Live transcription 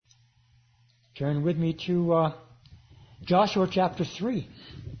Turn with me to Joshua chapter 3.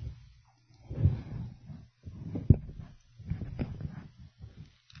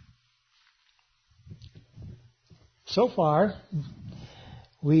 So far,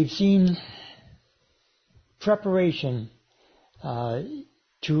 we've seen preparation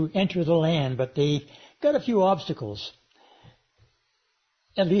to enter the land, but they've got a few obstacles,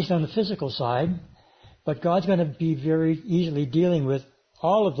 at least on the physical side. But God's going to be very easily dealing with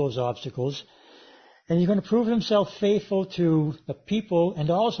all of those obstacles, and He's going to prove Himself faithful to the people and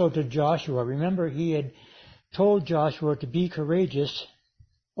also to Joshua. Remember, He had told Joshua to be courageous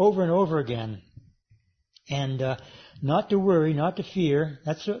over and over again, and not to worry, not to fear.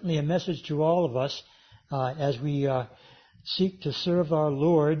 That's certainly a message to all of us as we seek to serve our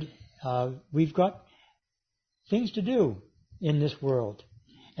Lord. We've got things to do in this world.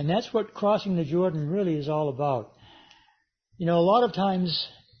 And that's what crossing the Jordan really is all about. You know, a lot of times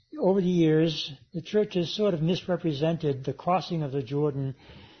over the years, the church has sort of misrepresented the crossing of the Jordan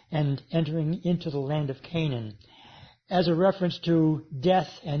and entering into the land of Canaan as a reference to death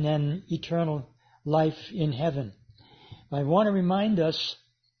and then eternal life in heaven. I want to remind us,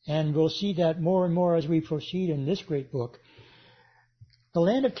 and we'll see that more and more as we proceed in this great book, the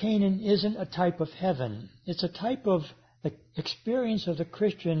land of Canaan isn't a type of heaven. It's a type of the experience of the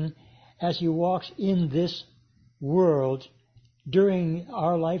Christian as he walks in this world during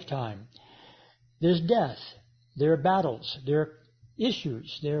our lifetime. There's death, there are battles, there are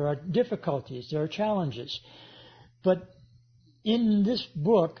issues, there are difficulties, there are challenges. But in this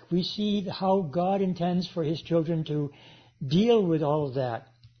book, we see how God intends for His children to deal with all of that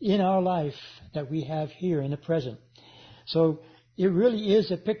in our life that we have here in the present. So it really is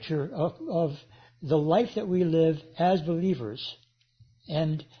a picture of the life that we live as believers.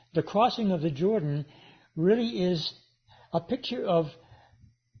 And the crossing of the Jordan really is a picture of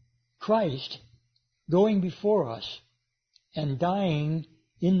Christ going before us and dying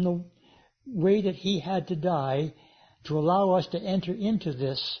in the way that He had to die to allow us to enter into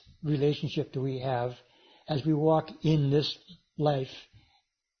this relationship that we have as we walk in this life,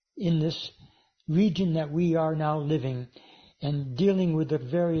 in this region that we are now living and dealing with the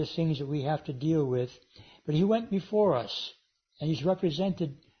various things that we have to deal with. But He went before us, and He's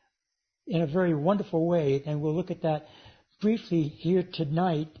represented in a very wonderful way, and we'll look at that briefly here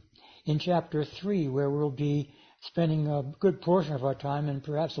tonight in chapter 3, where we'll be spending a good portion of our time and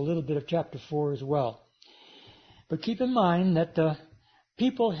perhaps a little bit of chapter 4 as well. But keep in mind that the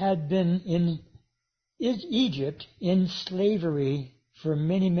people had been in Egypt in slavery for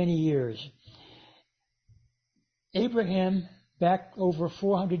many, many years. Abraham, back over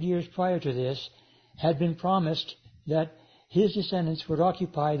 400 years prior to this, had been promised that his descendants would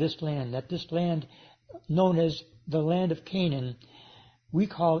occupy this land, that this land known as the land of Canaan, we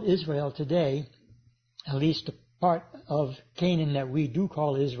call Israel today, at least the part of Canaan that we do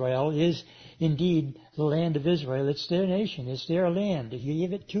call Israel, is indeed the land of Israel. It's their nation, it's their land. He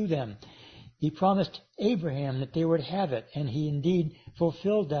gave it to them. He promised Abraham that they would have it, and He indeed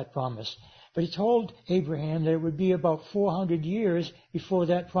fulfilled that promise. But He told Abraham that it would be about 400 years before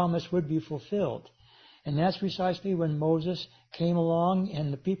that promise would be fulfilled. And that's precisely when Moses came along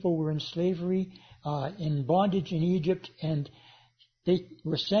and the people were in slavery, in bondage in Egypt, and they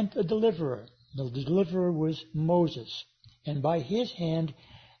were sent a deliverer. The deliverer was Moses. And by his hand,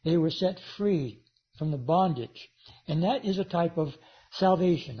 they were set free from the bondage. And that is a type of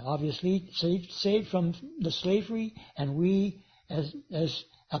salvation, obviously, saved from the slavery, and we as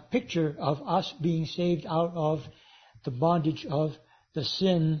a picture of us being saved out of the bondage of the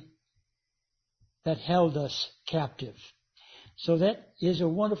sin that held us captive. So that is a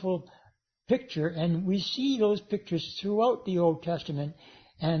wonderful picture, and we see those pictures throughout the Old Testament.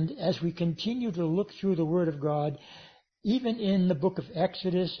 And as we continue to look through the Word of God, even in the book of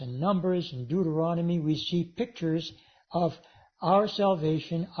Exodus and Numbers and Deuteronomy, we see pictures of our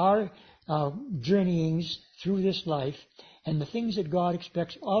salvation, our journeyings through this life, and the things that God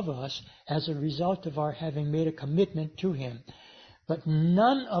expects of us as a result of our having made a commitment to Him. But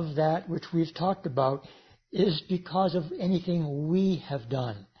none of that which we've talked about is because of anything we have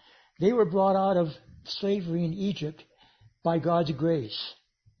done. They were brought out of slavery in Egypt by God's grace,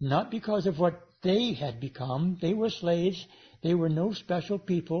 not because of what they had become. They were slaves. They were no special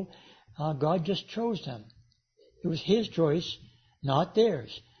people. God just chose them. It was His choice, not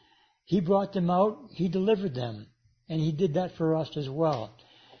theirs. He brought them out. He delivered them. And He did that for us as well.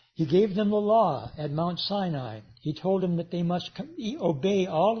 He gave them the law at Mount Sinai. He told them that they must obey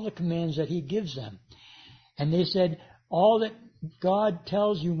all of the commands that He gives them. And they said, all that God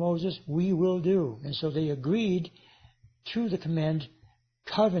tells you, Moses, we will do. And so they agreed to the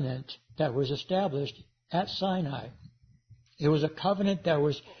covenant that was established at Sinai. It was a covenant that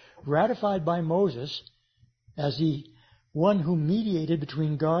was ratified by Moses as the one who mediated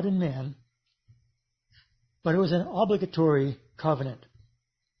between God and man, but it was an obligatory covenant,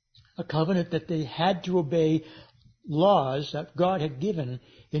 a covenant that they had to obey laws that God had given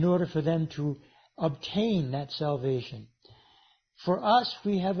in order for them to obtain that salvation. For us,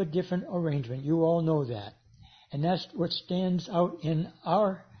 we have a different arrangement. You all know that. And that's what stands out in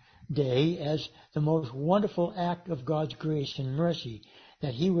our day as the most wonderful act of God's grace and mercy,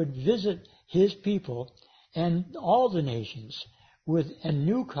 that He would visit His people and all the nations with a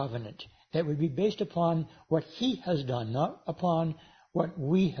new covenant that would be based upon what He has done, not upon what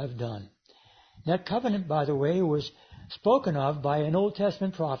we have done. That covenant, by the way, was spoken of by an Old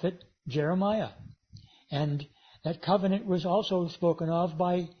Testament prophet, Jeremiah. And that covenant was also spoken of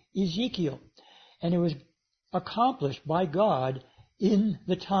by Ezekiel. And it was accomplished by God in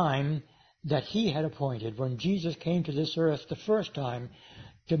the time that He had appointed when Jesus came to this earth the first time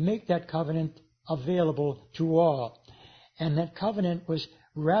to make that covenant available to all. And that covenant was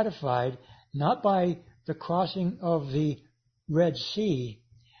ratified not by the crossing of the Red Sea,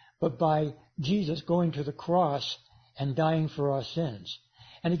 but by Jesus going to the cross and dying for our sins.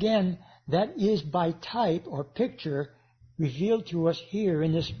 And again, that is by type or picture revealed to us here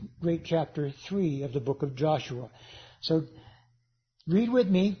in this great chapter 3 of the book of Joshua. So read with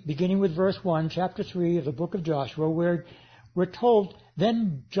me, beginning with verse 1, chapter 3 of the book of Joshua, where we're told,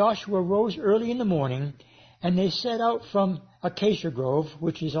 "Then Joshua rose early in the morning, and they set out from Acacia Grove,"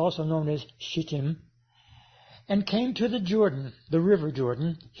 which is also known as Shittim, "and came to the Jordan, the river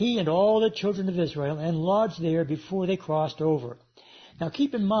Jordan, he and all the children of Israel, and lodged there before they crossed over." Now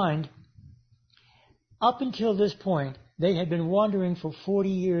keep in mind, up until this point, they had been wandering for 40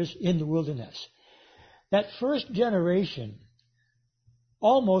 years in the wilderness. That first generation,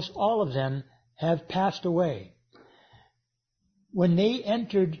 almost all of them have passed away. When they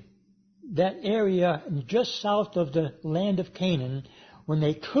entered that area just south of the land of Canaan, when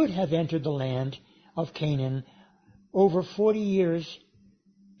they could have entered the land of Canaan over 40 years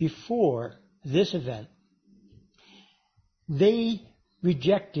before this event, they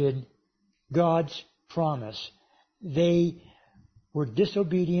rejected God's promise. They were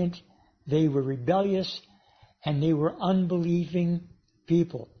disobedient, they were rebellious, and they were unbelieving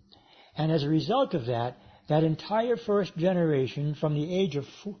people. And as a result of that, that entire first generation, from the age of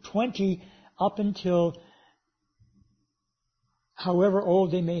 20 up until however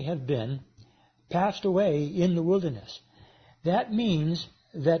old they may have been, passed away in the wilderness. That means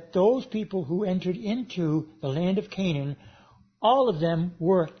that those people who entered into the land of Canaan, all of them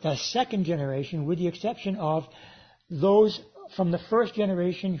were the second generation, with the exception of those from the first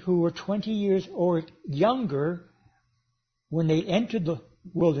generation who were 20 years or younger when they entered the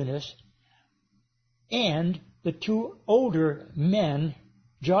wilderness, and the two older men,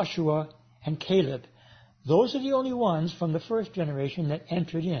 Joshua and Caleb. Those are the only ones from the first generation that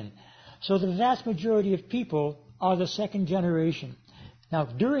entered in. So the vast majority of people are the second generation. Now,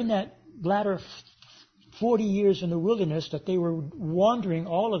 during that latter 40 years in the wilderness that they were wandering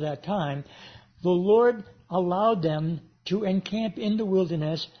all of that time, the Lord allowed them to encamp in the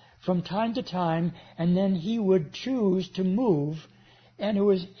wilderness from time to time, and then He would choose to move, and it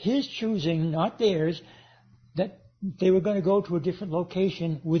was His choosing, not theirs, that they were going to go to a different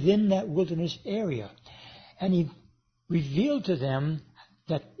location within that wilderness area. And He revealed to them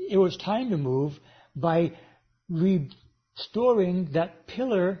that it was time to move by restoring that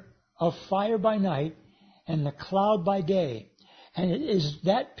pillar of fire by night and the cloud by day. And it is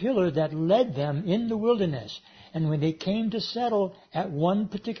that pillar that led them in the wilderness. And when they came to settle at one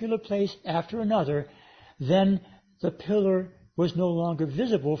particular place after another, then the pillar was no longer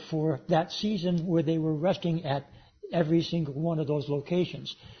visible for that season where they were resting at every single one of those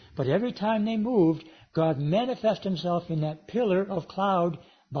locations. But every time they moved, God manifested Himself in that pillar of cloud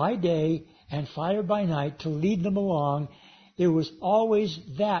by day and fire by night to lead them along. It was always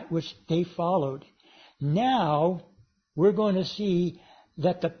that which they followed. Now, we're going to see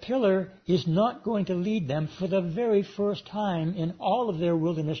that the pillar is not going to lead them for the very first time in all of their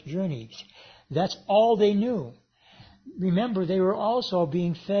wilderness journeys. That's all they knew. Remember, they were also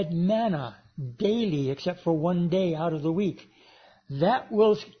being fed manna daily except for one day out of the week. That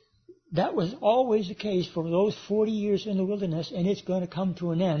was always the case for those 40 years in the wilderness, and it's going to come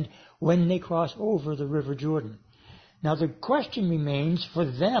to an end when they cross over the River Jordan. Now, the question remains for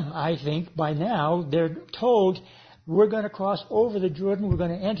them, I think, by now, they're told, we're going to cross over the Jordan, we're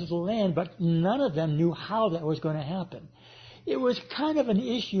going to enter the land, but none of them knew how that was going to happen. It was kind of an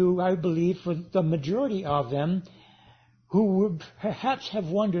issue, I believe, for the majority of them, who would perhaps have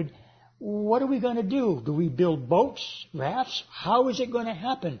wondered, what are we going to do? Do we build boats, rafts? How is it going to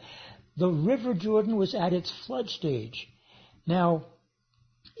happen? The River Jordan was at its flood stage. Now,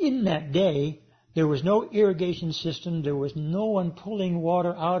 in that day, there was no irrigation system. There was no one pulling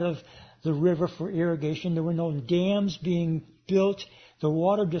water out of the river for irrigation. There were no dams being built. The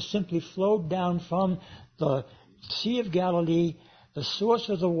water just simply flowed down from the Sea of Galilee. The source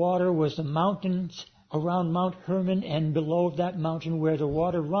of the water was the mountains around Mount Hermon, and below that mountain where the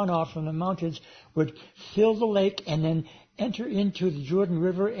water runoff from the mountains would fill the lake and then enter into the Jordan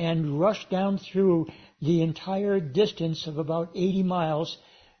River and rush down through the entire distance of about 80 miles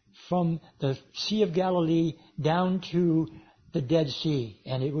from the Sea of Galilee down to the Dead Sea,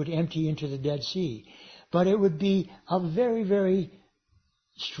 and it would empty into the Dead Sea. But it would be a very, very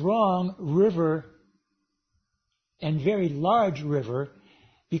strong river and very large river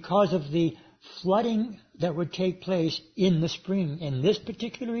because of the flooding that would take place in the spring. And this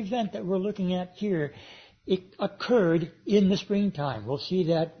particular event that we're looking at here, it occurred in the springtime. We'll see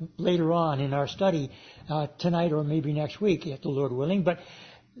that later on in our study tonight or maybe next week, if the Lord willing. But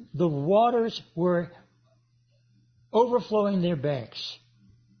the waters were overflowing their banks,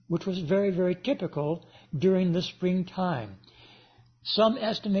 which was very, very typical during the springtime. Some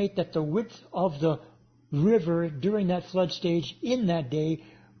estimate that the width of the river during that flood stage in that day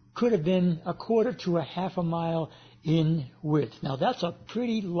could have been a quarter to a half a mile in width. Now that's a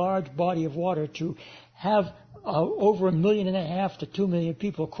pretty large body of water to have over 1.5 million to 2 million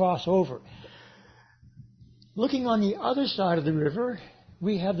people cross over. Looking on the other side of the river,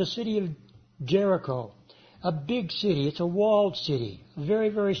 we have the city of Jericho, a big city. It's a walled city, a very,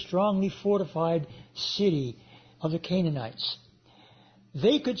 very strongly fortified city of the Canaanites.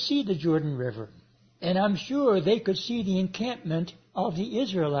 They could see the Jordan River, and I'm sure they could see the encampment of the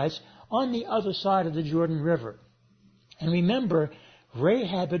Israelites on the other side of the Jordan River. And remember,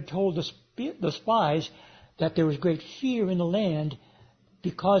 Rahab had told the spies that there was great fear in the land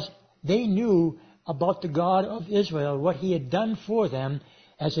because they knew about the God of Israel, what He had done for them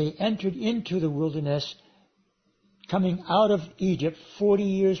as they entered into the wilderness, coming out of Egypt 40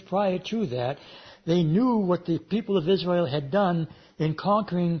 years prior to that. They knew what the people of Israel had done in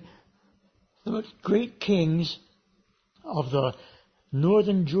conquering the great kings of the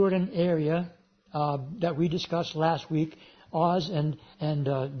northern Jordan area that we discussed last week, Oz and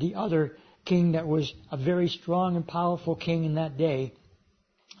the other king that was a very strong and powerful king in that day.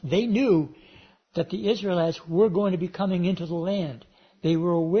 They knew that the Israelites were going to be coming into the land. They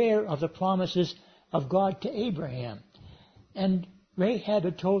were aware of the promises of God to Abraham. And Rahab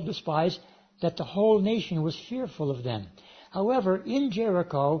had told the spies that the whole nation was fearful of them. However, in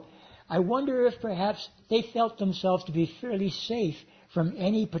Jericho, I wonder if perhaps they felt themselves to be fairly safe from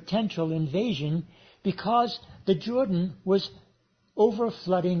any potential invasion because the Jordan was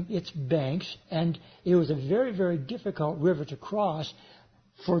overflooding its banks, and it was a very, very difficult river to cross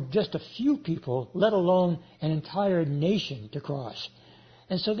for just a few people, let alone an entire nation to cross.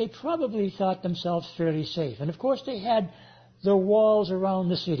 And so they probably thought themselves fairly safe. And of course they had the walls around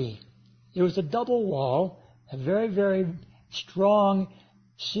the city. It was a double wall, a very, very strong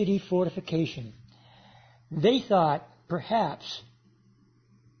city fortification. They thought perhaps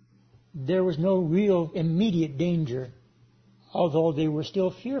there was no real immediate danger, although they were still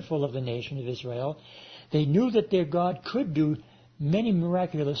fearful of the nation of Israel. They knew that their God could do many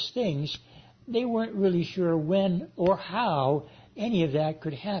miraculous things. They weren't really sure when or how any of that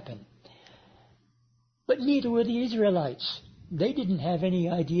could happen. But neither were the Israelites. They didn't have any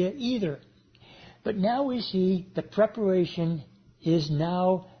idea either. But now we see the preparation is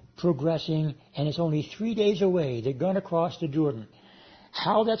now progressing, and it's only 3 days away. They're going to cross the Jordan.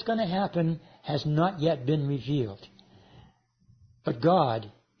 How that's going to happen has not yet been revealed. But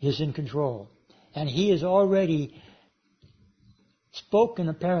God is in control. And He has already spoken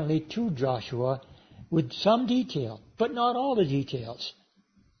apparently to Joshua with some detail, but not all the details.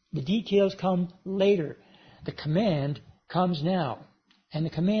 The details come later. The command comes now. And the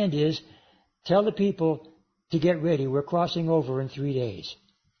command is, tell the people to get ready. We're crossing over in 3 days.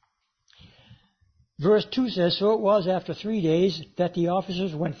 Verse 2 says, so it was after 3 days that the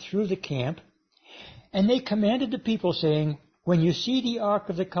officers went through the camp, and they commanded the people, saying, when you see the ark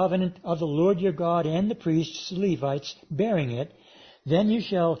of the covenant of the Lord your God and the priests, the Levites, bearing it, then you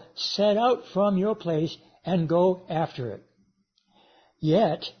shall set out from your place and go after it.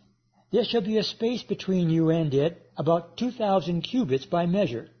 Yet there shall be a space between you and it, about 2,000 cubits by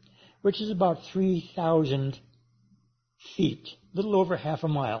measure, which is about 3,000 feet, a little over half a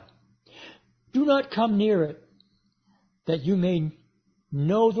mile. Do not come near it, that you may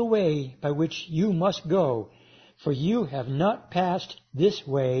know the way by which you must go, for you have not passed this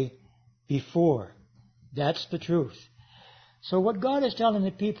way before. That's the truth. So what God is telling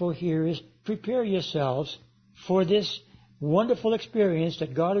the people here is prepare yourselves for this wonderful experience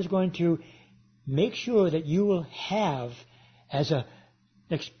that God is going to make sure that you will have as an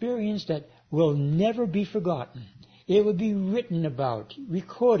experience that will never be forgotten. It will be written about,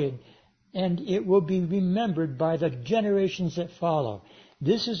 recorded, and it will be remembered by the generations that follow.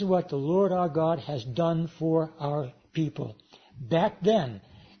 This is what the Lord our God has done for our people. Back then,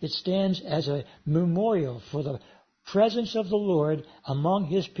 it stands as a memorial for the presence of the Lord among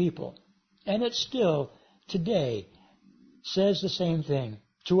His people. And it still, today, says the same thing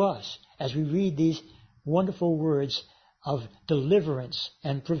to us as we read these wonderful words of deliverance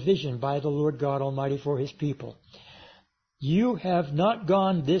and provision by the Lord God Almighty for His people. You have not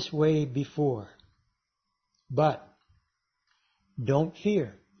gone this way before, but don't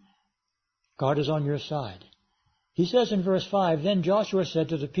fear. God is on your side. He says in verse 5, Then Joshua said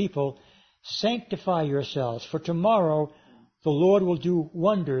to the people, Sanctify yourselves, for tomorrow the Lord will do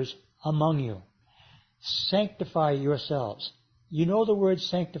wonders among you. Sanctify yourselves. You know the word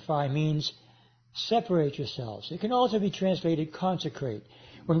sanctify means separate yourselves. It can also be translated consecrate.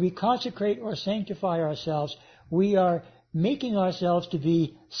 When we consecrate or sanctify ourselves, we are making ourselves to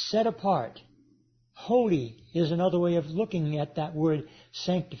be set apart. Holy is another way of looking at that word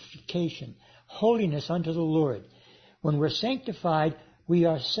sanctification. Holiness unto the Lord. When we're sanctified, we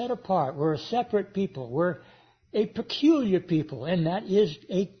are set apart. We're a separate people. We're a peculiar people, and that is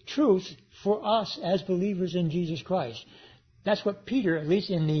a truth for us as believers in Jesus Christ. That's what Peter, at least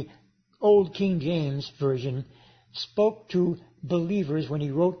in the Old King James Version, spoke to believers when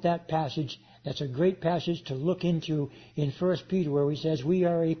he wrote that passage. That's a great passage to look into in 1 Peter, where he says, we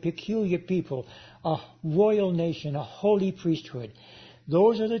are a peculiar people, a royal nation, a holy priesthood.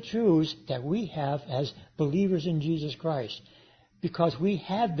 Those are the truths that we have as believers in Jesus Christ, because we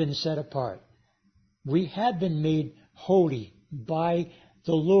have been set apart. We have been made holy by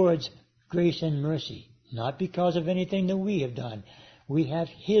the Lord's grace and mercy, not because of anything that we have done. We have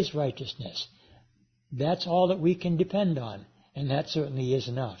His righteousness. That's all that we can depend on, and that certainly is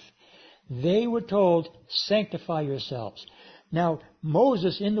enough. They were told, sanctify yourselves. Now,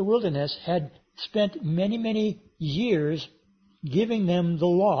 Moses in the wilderness had spent many, many years giving them the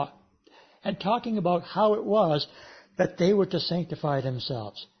law and talking about how it was that they were to sanctify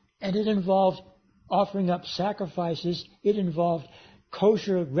themselves. And it involved offering up sacrifices. It involved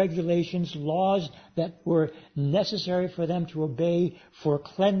kosher regulations, laws that were necessary for them to obey for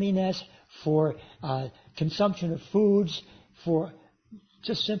cleanliness, for consumption of foods, for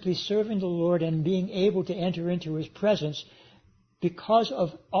just simply serving the Lord and being able to enter into His presence. Because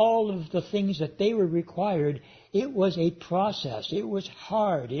of all of the things that they were required, it was a process. It was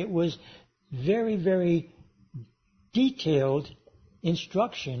hard. It was very, very detailed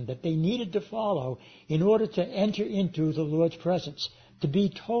instruction that they needed to follow in order to enter into the Lord's presence, to be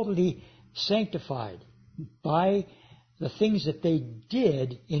totally sanctified by the things that they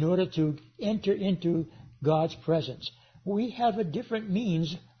did in order to enter into God's presence. We have a different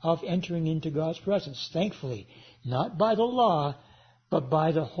means of entering into God's presence, thankfully, not by the law, but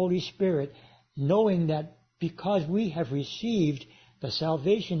by the Holy Spirit, knowing that because we have received the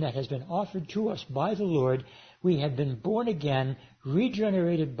salvation that has been offered to us by the Lord, we have been born again,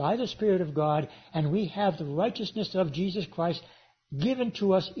 regenerated by the Spirit of God, and we have the righteousness of Jesus Christ given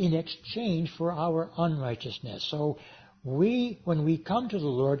to us in exchange for our unrighteousness. So we, when we come to the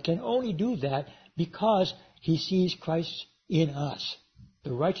Lord, can only do that because He sees Christ in us.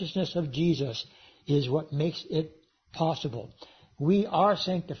 The righteousness of Jesus is what makes it possible. We are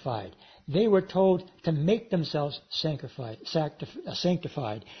sanctified. They were told to make themselves sanctified.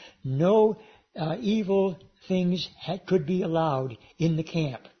 No evil things could be allowed in the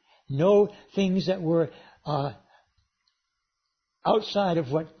camp. No things that were outside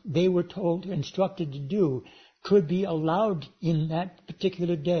of what they were told, instructed to do, could be allowed in that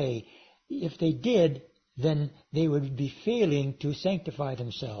particular day. If they did, then they would be failing to sanctify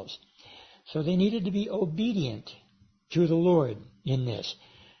themselves. So they needed to be obedient to the Lord in this.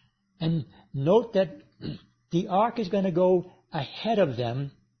 And note that the ark is going to go ahead of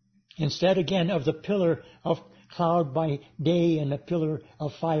them instead, again, of the pillar of cloud by day and the pillar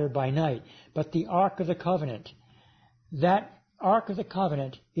of fire by night. But the Ark of the Covenant, that Ark of the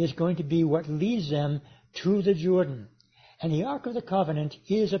Covenant is going to be what leads them to the Jordan. And the Ark of the Covenant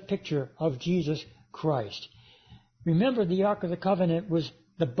is a picture of Jesus Christ. Remember, the Ark of the Covenant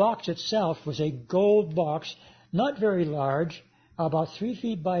the box itself was a gold box, not very large, about 3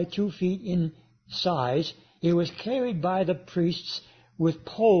 feet by 2 feet in size. It was carried by the priests with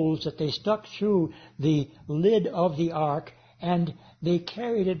poles that they stuck through the lid of the ark, and they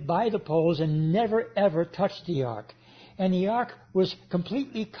carried it by the poles and never ever touched the ark. And the ark was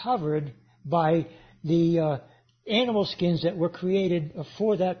completely covered by the animal skins that were created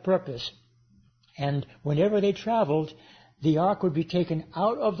for that purpose. And whenever they traveled, the ark would be taken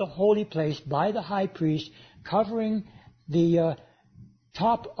out of the holy place by the high priest, covering the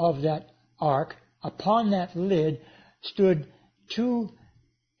top of that ark. Upon that lid stood two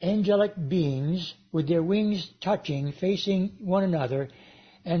angelic beings with their wings touching, facing one another,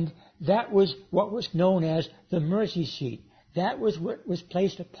 and that was what was known as the mercy seat. That was what was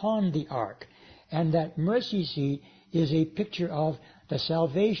placed upon the ark. And that mercy seat is a picture of the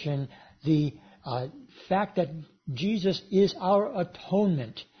salvation, the fact that Jesus is our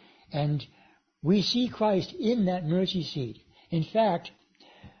atonement. And we see Christ in that mercy seat. In fact,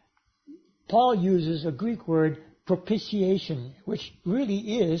 Paul uses a Greek word, propitiation, which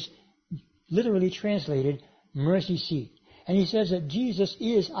really is, literally translated, mercy seat. And he says that Jesus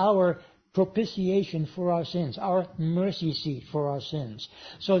is our propitiation for our sins, our mercy seat for our sins.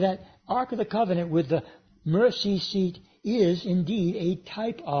 So that Ark of the Covenant with the mercy seat is indeed a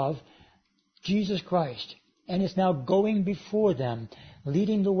type of Jesus Christ. And it's now going before them,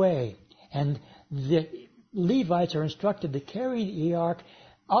 leading the way. And the Levites are instructed to carry the ark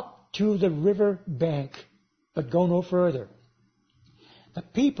up to the river bank, but go no further. The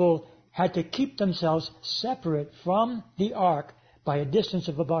people had to keep themselves separate from the ark by a distance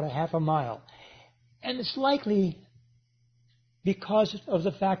of about a half a mile. And it's likely because of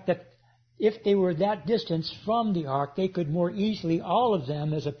the fact that if they were that distance from the ark, they could more easily, all of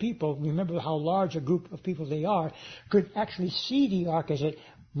them as a people, remember how large a group of people they are, could actually see the ark as it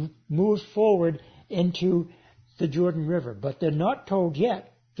moves forward into the Jordan River. But they're not told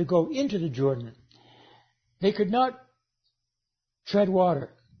yet to go into the Jordan. They could not tread water.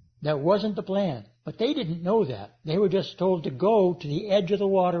 That wasn't the plan. But they didn't know that. They were just told to go to the edge of the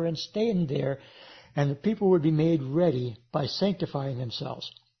water and stand there, and the people would be made ready by sanctifying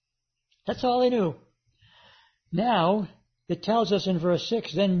themselves. That's all they knew. Now, it tells us in verse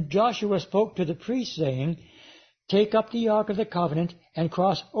 6, Then Joshua spoke to the priests, saying, Take up the ark of the covenant and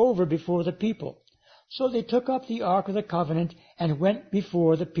cross over before the people. So they took up the ark of the covenant and went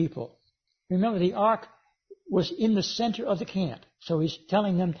before the people. Remember, the ark was in the center of the camp. So he's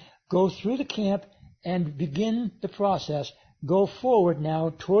telling them, go through the camp and begin the process. Go forward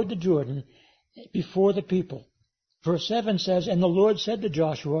now toward the Jordan before the people. Verse 7 says, And the Lord said to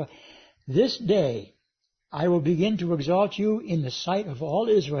Joshua, This day I will begin to exalt you in the sight of all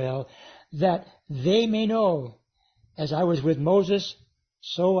Israel, that they may know, as I was with Moses,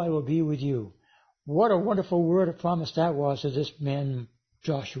 so I will be with you. What a wonderful word of promise that was to this man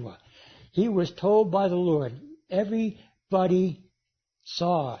Joshua. He was told by the Lord, everybody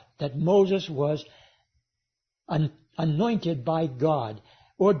saw that Moses was anointed by God,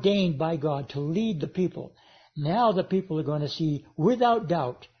 ordained by God to lead the people. Now the people are going to see without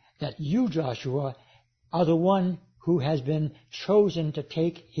doubt that you, Joshua, are the one who has been chosen to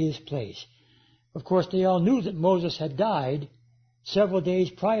take his place. Of course, they all knew that Moses had died several days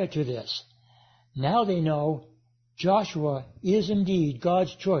prior to this. Now they know Joshua is indeed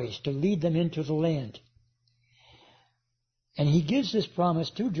God's choice to lead them into the land. And he gives this promise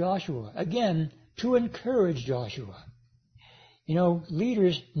to Joshua, again, to encourage Joshua. You know,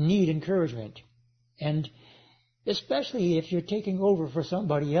 leaders need encouragement. And especially if you're taking over for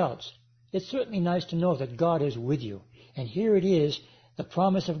somebody else, it's certainly nice to know that God is with you. And here it is, the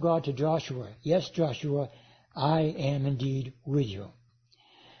promise of God to Joshua. Yes, Joshua, I am indeed with you.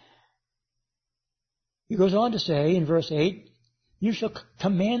 He goes on to say in verse 8, You shall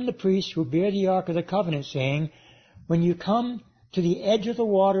command the priests who bear the ark of the covenant, saying, When you come to the edge of the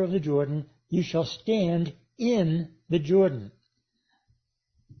water of the Jordan, you shall stand in the Jordan.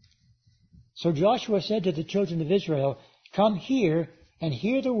 So Joshua said to the children of Israel, Come here and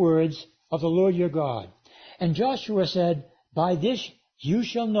hear the words of the Lord your God. And Joshua said, By this you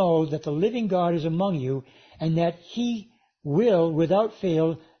shall know that the living God is among you, and that he will, without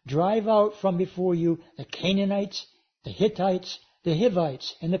fail, drive out from before you the Canaanites, the Hittites, the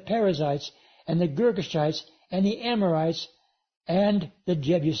Hivites, and the Perizzites, and the Girgashites, and the Amorites, and the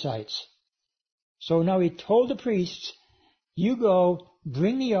Jebusites. So now he told the priests, You go,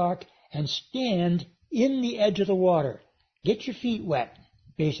 bring the ark, and stand in the edge of the water. Get your feet wet,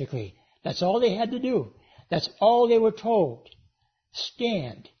 basically. That's all they had to do. That's all they were told.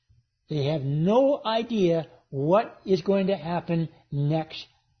 Stand. They have no idea what is going to happen next,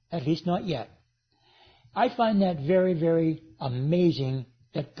 at least not yet. I find that very, very amazing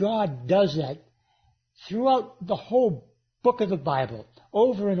that God does that throughout the whole book of the Bible,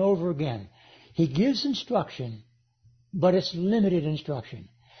 over and over again. He gives instruction, but it's limited instruction.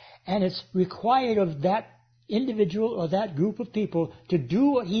 And it's required of that individual or that group of people to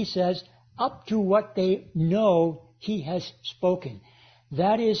do what he says up to what they know he has spoken.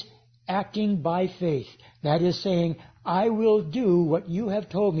 That is acting by faith. That is saying, I will do what you have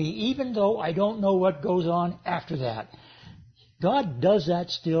told me, even though I don't know what goes on after that. God does that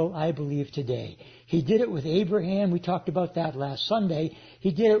still, I believe, today. He did it with Abraham. We talked about that last Sunday.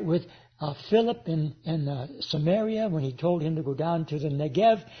 He did it with Philip in Samaria when he told him to go down to the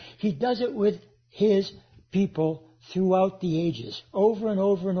Negev. He does it with his people throughout the ages. Over and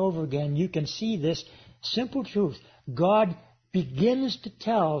over and over again, you can see this simple truth. God begins to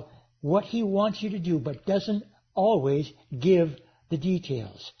tell what he wants you to do, but doesn't always give the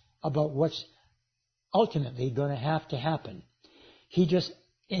details about what's ultimately going to have to happen. He just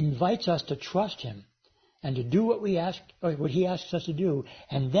invites us to trust him and to do what what he asks us to do.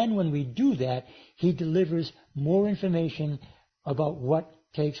 And then when we do that, he delivers more information about what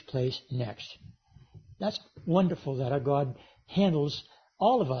takes place next. That's wonderful that our God handles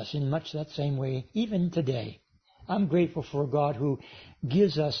all of us in much that same way, even today. I'm grateful for a God who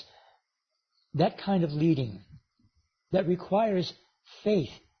gives us that kind of leading that requires faith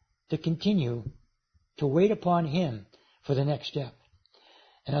to continue to wait upon him for the next step.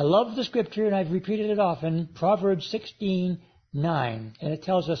 And I love the scripture, and I've repeated it often, Proverbs 16:9, and it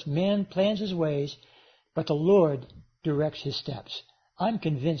tells us, man plans his ways, but the Lord directs his steps. I'm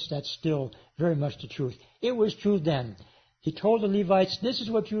convinced that's still very much the truth. It was true then. He told the Levites, this is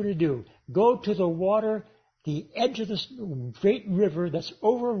what you're to do. Go to the water, the edge of this great river that's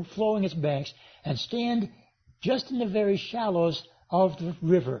overflowing its banks, and stand just in the very shallows of the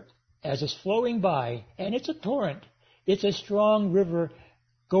river as it's flowing by. And it's a torrent. It's a strong river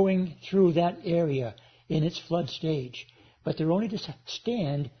going through that area in its flood stage. But they're only to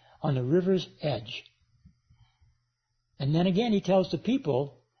stand on the river's edge. And then again he tells the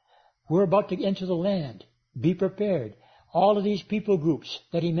people, we're about to enter the land. Be prepared. All of these people groups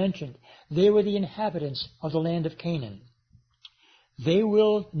that he mentioned, they were the inhabitants of the land of Canaan. They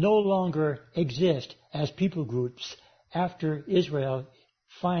will no longer exist as people groups after Israel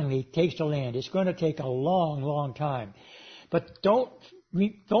finally takes the land. It's going to take a long, long time. But don't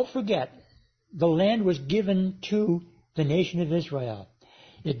forget, the land was given to the nation of Israel.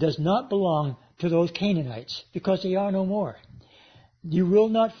 It does not belong to those Canaanites because they are no more. You will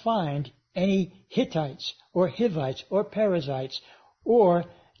not find any Hittites or Hivites or Perizzites or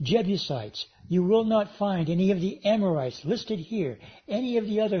Jebusites. You will not find any of the Amorites listed here. Any of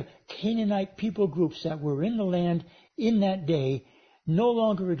the other Canaanite people groups that were in the land in that day no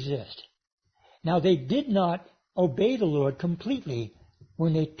longer exist. Now they did not obey the Lord completely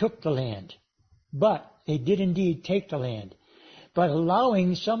when they took the land, but they did indeed take the land. But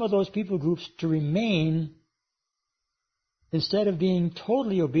allowing some of those people groups to remain, instead of being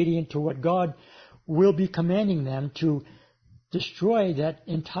totally obedient to what God will be commanding them to destroy that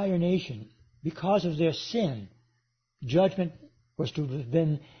entire nation because of their sin, judgment was to have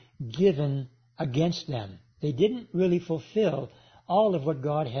been given against them. They didn't really fulfill all of what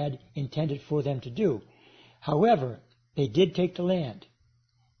God had intended for them to do. However, they did take the land.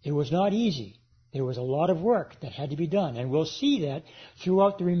 It was not easy. There was a lot of work that had to be done, and we'll see that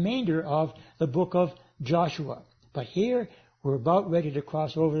throughout the remainder of the book of Joshua. But here, we're about ready to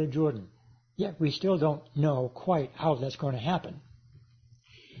cross over the Jordan. Yet we still don't know quite how that's going to happen.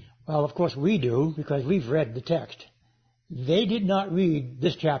 Well, of course we do, because we've read the text. They did not read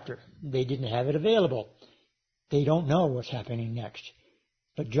this chapter. They didn't have it available. They don't know what's happening next.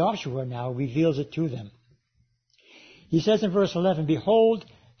 But Joshua now reveals it to them. He says in verse 11, behold,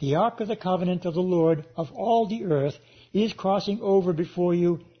 the ark of the covenant of the Lord of all the earth is crossing over before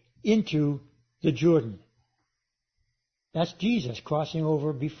you into the Jordan. That's Jesus crossing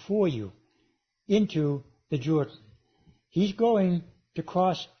over before you into the Jordan. He's going to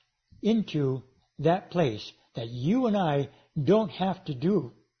cross into that place that you and I don't have to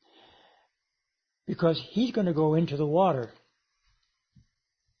do, because he's going to go into the water.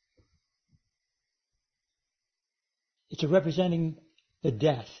 It's representing the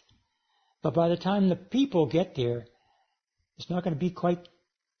death. But by the time the people get there, it's not going to be quite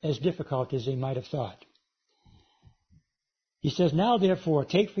as difficult as they might have thought. He says, now therefore,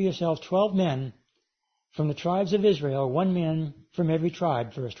 take for yourselves 12 men from the tribes of Israel, 1 man from every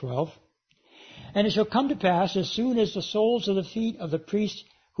tribe, verse 12. And it shall come to pass, as soon as the soles of the feet of the priests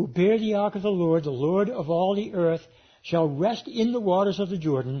who bear the ark of the Lord of all the earth, shall rest in the waters of the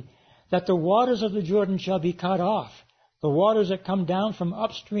Jordan, that the waters of the Jordan shall be cut off, the waters that come down from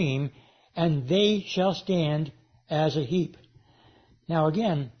upstream, and they shall stand as a heap. Now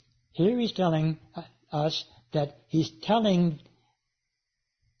again, here he's telling us that he's telling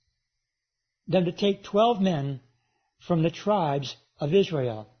them to take 12 men from the tribes of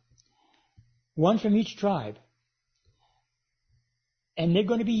Israel, one from each tribe. And they're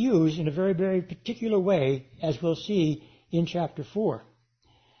going to be used in a very, very particular way, as we'll see in chapter 4.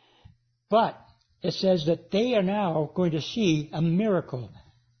 But it says that they are now going to see a miracle,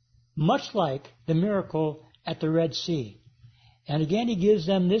 much like the miracle at the Red Sea. And again, he gives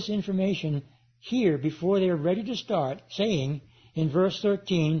them this information here before they are ready to start, saying in verse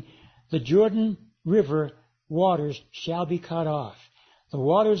 13, the Jordan River waters shall be cut off. The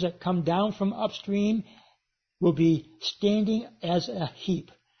waters that come down from upstream will be standing as a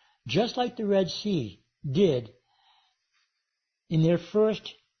heap, just like the Red Sea did in their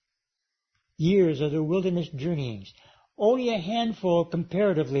first years of the wilderness journeyings. Only a handful,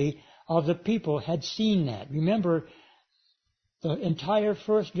 comparatively, of the people had seen that. Remember, the entire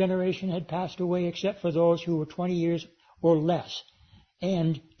first generation had passed away except for those who were 20 years or less,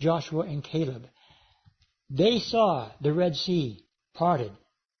 and Joshua and Caleb. They saw the Red Sea parted,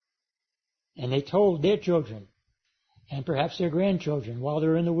 and they told their children, and perhaps their grandchildren, while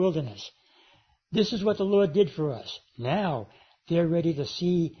they're in the wilderness, this is what the Lord did for us. Now they're ready to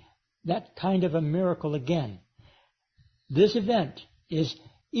see that kind of a miracle again. This event is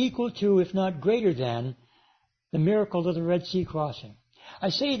equal to, if not greater than, the miracle of the Red Sea crossing. I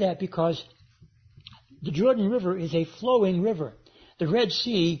say that because the Jordan River is a flowing river. The Red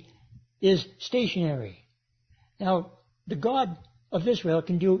Sea is stationary. Now, the God of Israel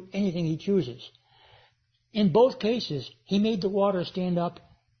can do anything he chooses. In both cases, he made the water stand up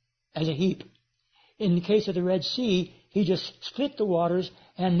as a heap. In the case of the Red Sea, he just split the waters,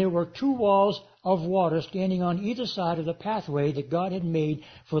 and there were two walls of water standing on either side of the pathway that God had made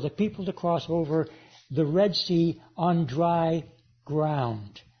for the people to cross over the Red Sea on dry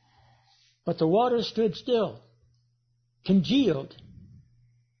ground. But the waters stood still, congealed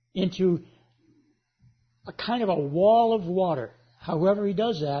into a kind of a wall of water. However he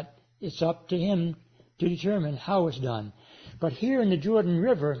does that, it's up to him to determine how it's done. But here in the Jordan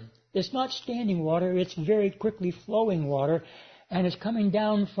River, it's not standing water, it's very quickly flowing water, and it's coming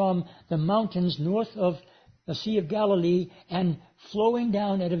down from the mountains north of the Sea of Galilee and flowing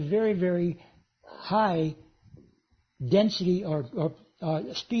down at a very, very high density or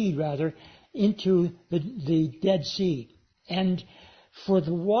speed rather into the Dead Sea. And for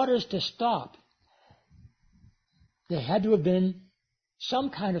the waters to stop, there had to have been some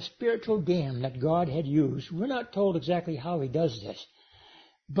kind of spiritual dam that God had used. We're not told exactly how he does this,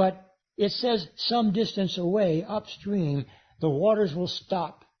 but it says some distance away upstream, the waters will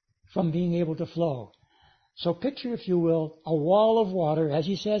stop from being able to flow. So picture, if you will, a wall of water, as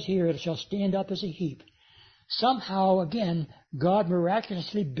he says here, it shall stand up as a heap. Somehow, again, God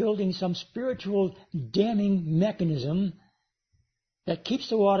miraculously building some spiritual damming mechanism that keeps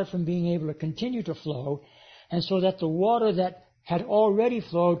the water from being able to continue to flow, and so that the water that had already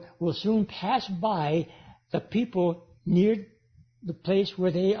flowed will soon pass by the people near the place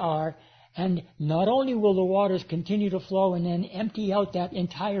where they are, and not only will the waters continue to flow and then empty out that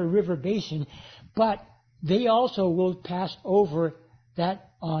entire river basin, but they also will pass over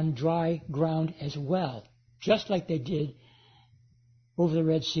that on dry ground as well, just like they did over the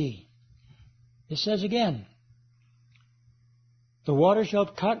Red Sea. It says again, the water shall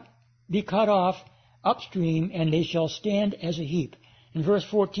be cut off upstream, and they shall stand as a heap. And verse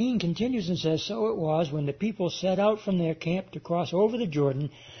 14 continues and says, so it was when the people set out from their camp to cross over the Jordan,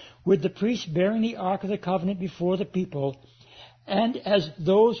 with the priests bearing the ark of the covenant before the people, and as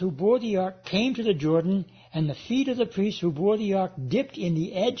those who bore the ark came to the Jordan, and the feet of the priests who bore the ark dipped in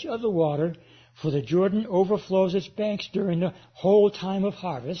the edge of the water, for the Jordan overflows its banks during the whole time of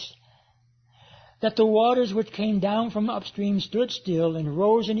harvest, that the waters which came down from upstream stood still and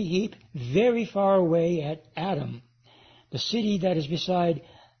rose in a heap very far away at Adam, the city that is beside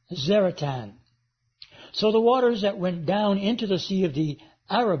Zaretan. So the waters that went down into the sea of the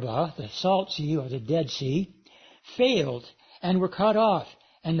Arabah, the Salt Sea or the Dead Sea, failed and were cut off,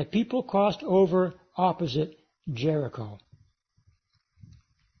 and the people crossed over opposite Jericho.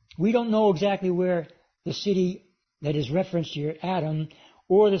 We don't know exactly where the city that is referenced here, Adam,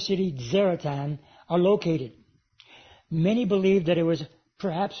 or the city Zaretan, are located. Many believe that it was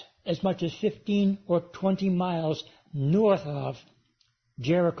perhaps as much as 15 or 20 miles north of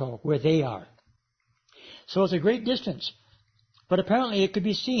Jericho, where they are. So it's a great distance. But apparently it could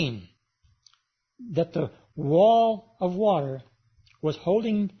be seen that the wall of water was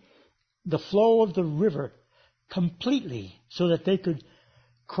holding the flow of the river completely so that they could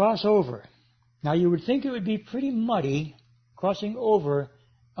cross over. Now you would think it would be pretty muddy crossing over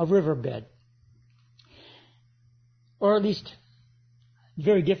a riverbed. or at least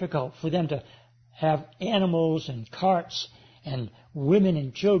very difficult for them to have animals and carts and women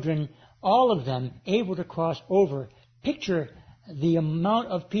and children, all of them able to cross over. Picture the amount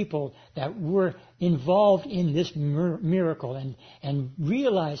of people that were involved in this miracle, and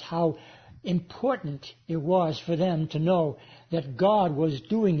realize how important it was for them to know that God was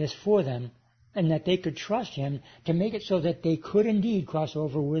doing this for them, and that they could trust Him to make it so that they could indeed cross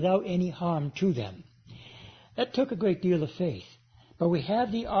over without any harm to them. That took a great deal of faith. But we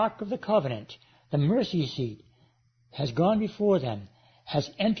have the Ark of the Covenant. The mercy seat has gone before them, has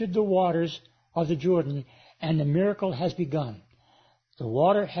entered the waters of the Jordan, and the miracle has begun. The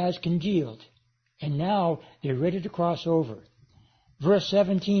water has congealed, and now they're ready to cross over. Verse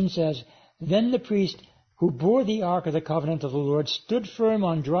 17 says, Then the priest who bore the Ark of the Covenant of the Lord stood firm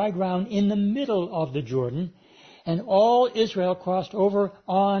on dry ground in the middle of the Jordan, and all Israel crossed over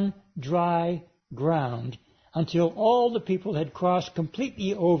on dry ground until all the people had crossed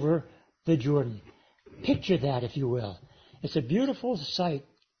completely over the Jordan. Picture that, if you will. It's a beautiful sight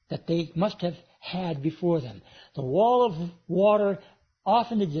that they must have had before them. The wall of water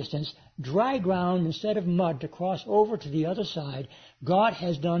off in the distance, dry ground instead of mud to cross over to the other side. God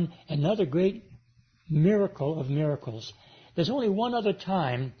has done another great miracle of miracles. There's only one other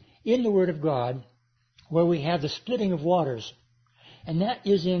time in the Word of God where we have the splitting of waters, and that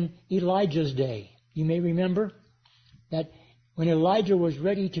is in Elijah's day. You may remember that when Elijah was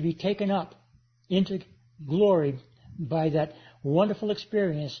ready to be taken up into glory by that wonderful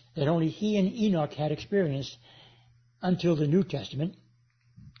experience that only he and Enoch had experienced until the New Testament,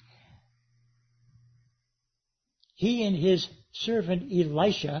 he and his servant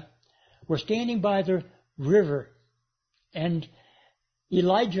Elisha were standing by the river, and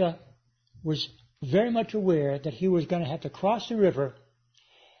Elijah was very much aware that he was going to have to cross the river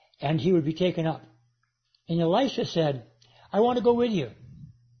and he would be taken up. And Elisha said, I want to go with you.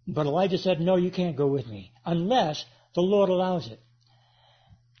 But Elijah said, no, you can't go with me unless the Lord allows it.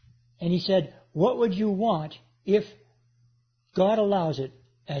 And he said, what would you want if God allows it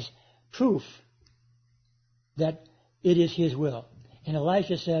as proof that it is His will? And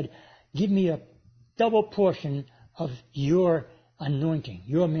Elisha said, give me a double portion of your anointing,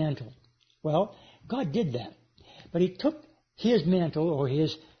 your mantle. Well, God did that. But He took His mantle, or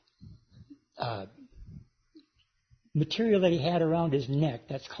His material that He had around His neck,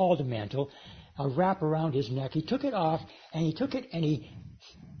 that's called a mantle, a wrap around His neck. He took it off, and He took it and He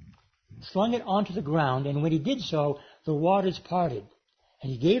slung it onto the ground, and when He did so, the waters parted.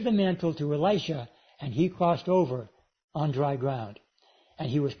 And He gave the mantle to Elisha, and he crossed over on dry ground. And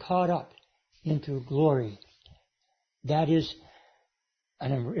he was caught up into glory. That is a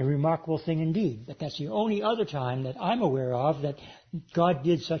remarkable thing indeed. But that's the only other time that I'm aware of that God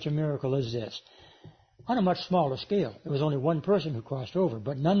did such a miracle as this. On a much smaller scale. There was only one person who crossed over.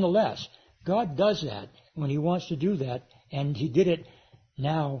 But nonetheless, God does that when He wants to do that. And He did it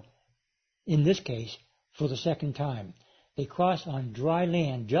now, in this case, for the second time. They crossed on dry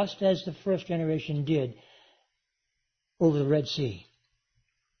land, just as the first generation did over the Red Sea.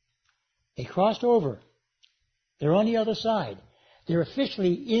 They crossed over. They're on the other side. They're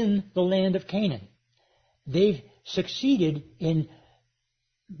officially in the land of Canaan. They've succeeded in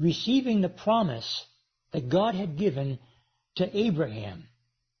receiving the promise that God had given to Abraham.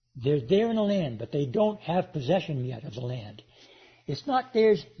 They're there in the land, but they don't have possession yet of the land. It's not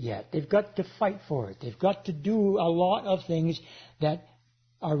theirs yet. They've got to fight for it. They've got to do a lot of things that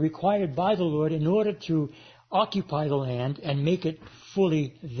are required by the Lord in order to occupy the land and make it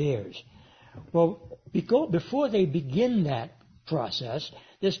fully theirs. Well, before they begin that process,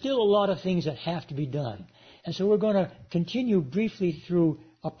 there's still a lot of things that have to be done. And so we're going to continue briefly through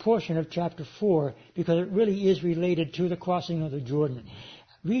a portion of chapter 4 because it really is related to the crossing of the Jordan.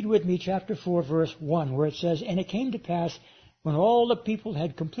 Read with me chapter 4, verse 1, where it says, And it came to pass, when all the people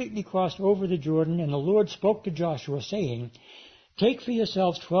had completely crossed over the Jordan, and the Lord spoke to Joshua, saying, Take for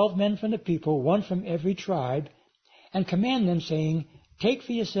yourselves 12 men from the people, one from every tribe, and command them, saying, Take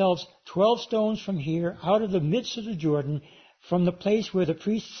for yourselves 12 stones from here, out of the midst of the Jordan, from the place where the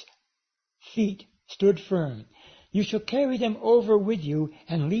priest's feet stood firm. You shall carry them over with you,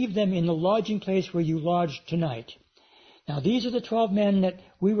 and leave them in the lodging place where you lodged tonight. Now these are the 12 men that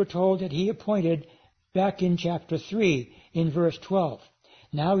we were told that He appointed back in chapter 3, in verse 12.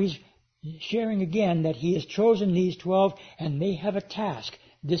 Now He's sharing again that He has chosen these 12, and they have a task.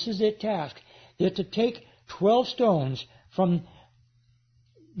 This is their task. They're to take 12 stones from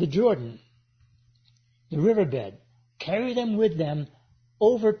the Jordan, the riverbed, carry them with them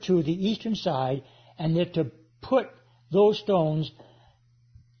over to the eastern side, and they're to put those stones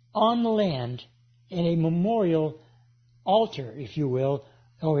on the land in a memorial altar, if you will,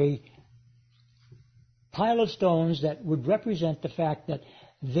 or a pile of stones that would represent the fact that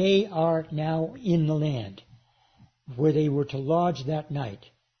they are now in the land where they were to lodge that night.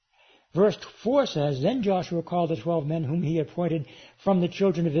 Verse 4 says, Then Joshua called the 12 men whom he appointed from the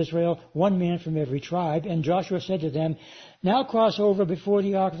children of Israel, one man from every tribe. And Joshua said to them, Now cross over before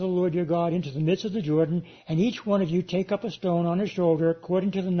the ark of the Lord your God into the midst of the Jordan, and each one of you take up a stone on his shoulder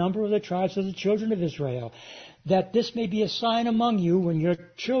according to the number of the tribes of the children of Israel, that this may be a sign among you when your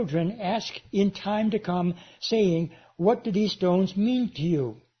children ask in time to come, saying, What do these stones mean to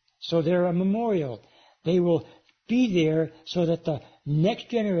you? So they're a memorial. They will be there so that the next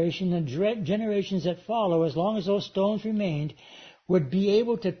generation and generations that follow, as long as those stones remained, would be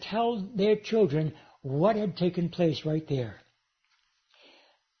able to tell their children what had taken place right there.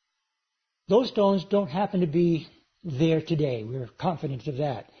 Those stones don't happen to be there today. We're confident of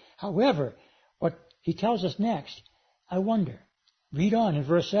that. However, what he tells us next, I wonder. Read on in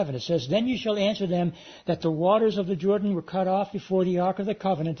verse 7. It says, Then you shall answer them that the waters of the Jordan were cut off before the ark of the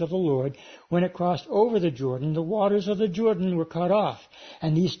covenant of the Lord. When it crossed over the Jordan, the waters of the Jordan were cut off.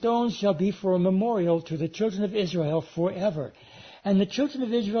 And these stones shall be for a memorial to the children of Israel forever. And the children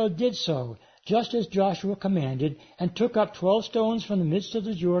of Israel did so, just as Joshua commanded, and took up 12 stones from the midst of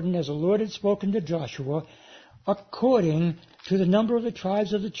the Jordan, as the Lord had spoken to Joshua, according to the number of the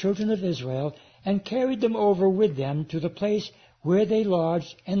tribes of the children of Israel, and carried them over with them to the place where they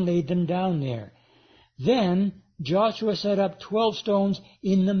lodged, and laid them down there. Then Joshua set up 12 stones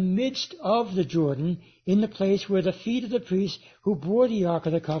in the midst of the Jordan, in the place where the feet of the priests who bore the ark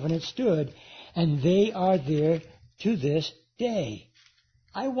of the covenant stood, and they are there to this day.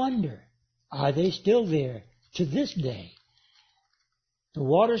 I wonder, are they still there to this day? The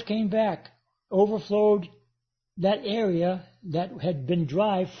waters came back, overflowed that area that had been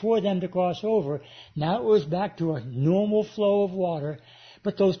dry for them to cross over. Now it was back to a normal flow of water,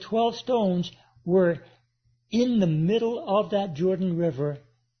 but those 12 stones were in the middle of that Jordan River,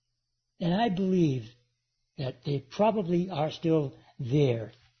 and I believe that they probably are still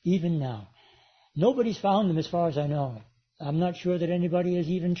there, even now. Nobody's found them as far as I know. I'm not sure that anybody has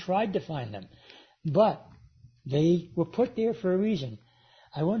even tried to find them, but they were put there for a reason.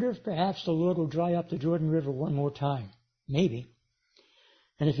 I wonder if perhaps the Lord will dry up the Jordan River one more time. Maybe.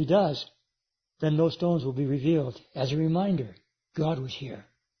 And if he does, then those stones will be revealed as a reminder God was here.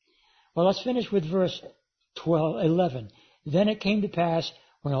 Well, let's finish with verse 11. Then it came to pass,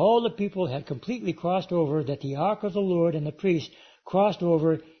 when all the people had completely crossed over, that the ark of the Lord and the priests crossed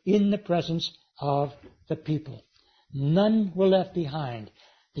over in the presence of the people. None were left behind.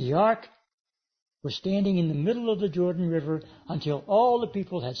 The ark was standing in the middle of the Jordan River until all the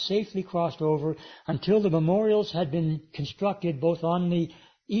people had safely crossed over, until the memorials had been constructed both on the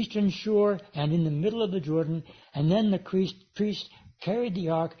eastern shore and in the middle of the Jordan, and then the priest carried the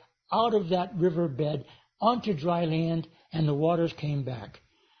ark out of that riverbed onto dry land, and the waters came back.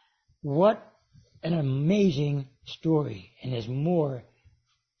 What an amazing story, and there's more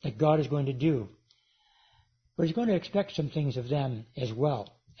that God is going to do. But he's going to expect some things of them as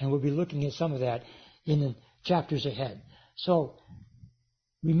well. And we'll be looking at some of that in the chapters ahead. So,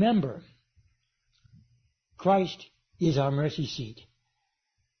 remember, Christ is our mercy seat.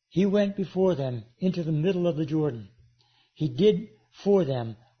 He went before them into the middle of the Jordan. He did for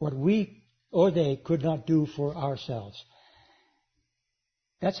them what we or they could not do for ourselves.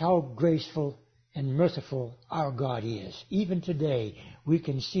 That's how graceful and merciful our God is. Even today, we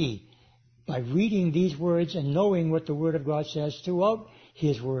can see by reading these words and knowing what the Word of God says throughout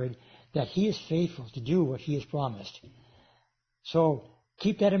His Word, that He is faithful to do what He has promised. So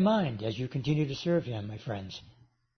keep that in mind as you continue to serve Him, my friends.